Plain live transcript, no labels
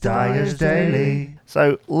Dyer's Daily.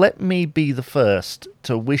 So let me be the first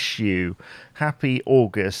to wish you happy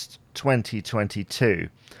August 2022.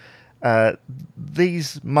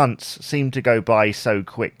 These months seem to go by so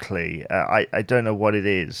quickly. I don't know what it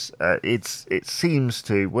is. It seems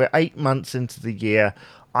to. We're 8 months into the year.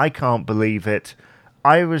 I can't believe it.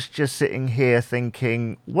 I was just sitting here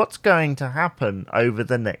thinking, what's going to happen over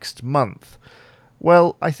the next month?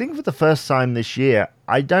 Well, I think for the first time this year,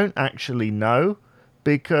 I don't actually know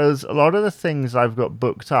because a lot of the things I've got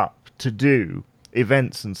booked up to do,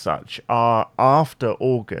 events and such, are after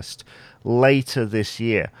August, later this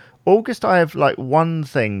year. August, I have like one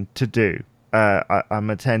thing to do. I'm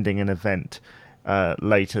attending an event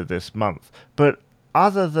later this month. But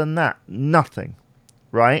other than that, nothing,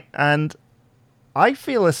 right? And I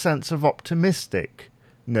feel a sense of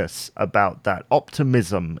optimisticness about that.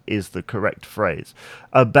 Optimism is the correct phrase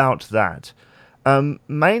about that.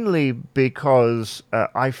 Mainly because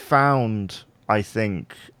I found, I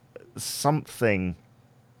think, something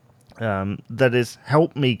that has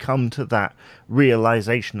helped me come to that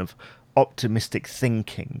realization of optimistic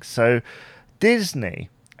thinking. So, Disney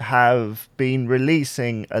have been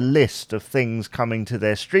releasing a list of things coming to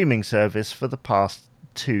their streaming service for the past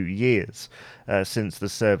 2 years since the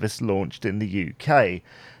service launched in the UK.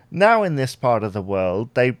 Now, in this part of the world,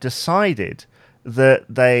 they've decided that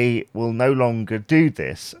they will no longer do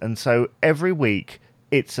this, and so every week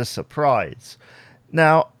it's a surprise.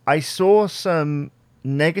 Now, I saw some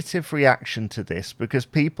negative reaction to this because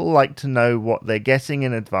people like to know what they're getting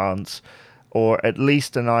in advance, or at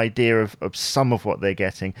least an idea of some of what they're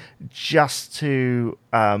getting, just to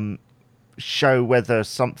show whether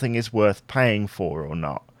something is worth paying for or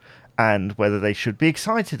not, and whether they should be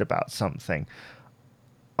excited about something.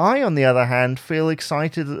 I, on the other hand, feel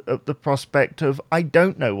excited at the prospect of I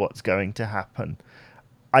don't know what's going to happen.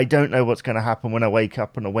 I don't know what's going to happen when I wake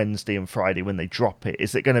up on a Wednesday and Friday when they drop it.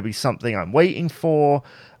 Is it going to be something I'm waiting for?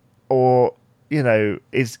 Or,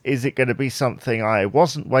 is it going to be something I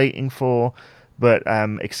wasn't waiting for, but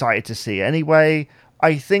excited to see anyway?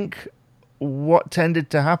 I think what tended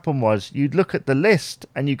to happen was you'd look at the list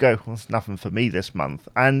and you go, well, there's nothing for me this month.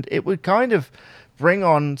 And it would kind of bring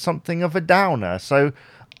on something of a downer. So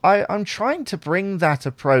I'm trying to bring that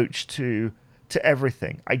approach to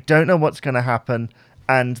everything. I don't know what's going to happen,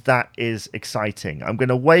 and that is exciting. I'm going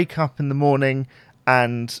to wake up in the morning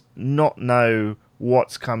and not know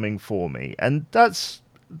what's coming for me, and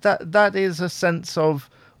that is a sense of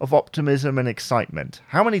optimism and excitement.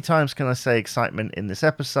 How many times can I say excitement in this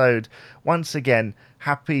episode? Once again,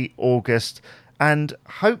 happy August, and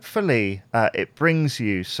hopefully it brings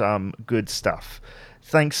you some good stuff.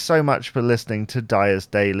 Thanks so much for listening to Dyer's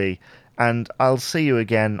Daily, and I'll see you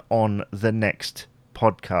again on the next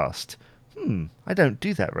podcast. I don't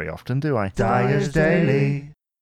do that very often, do I? Dyer's Daily.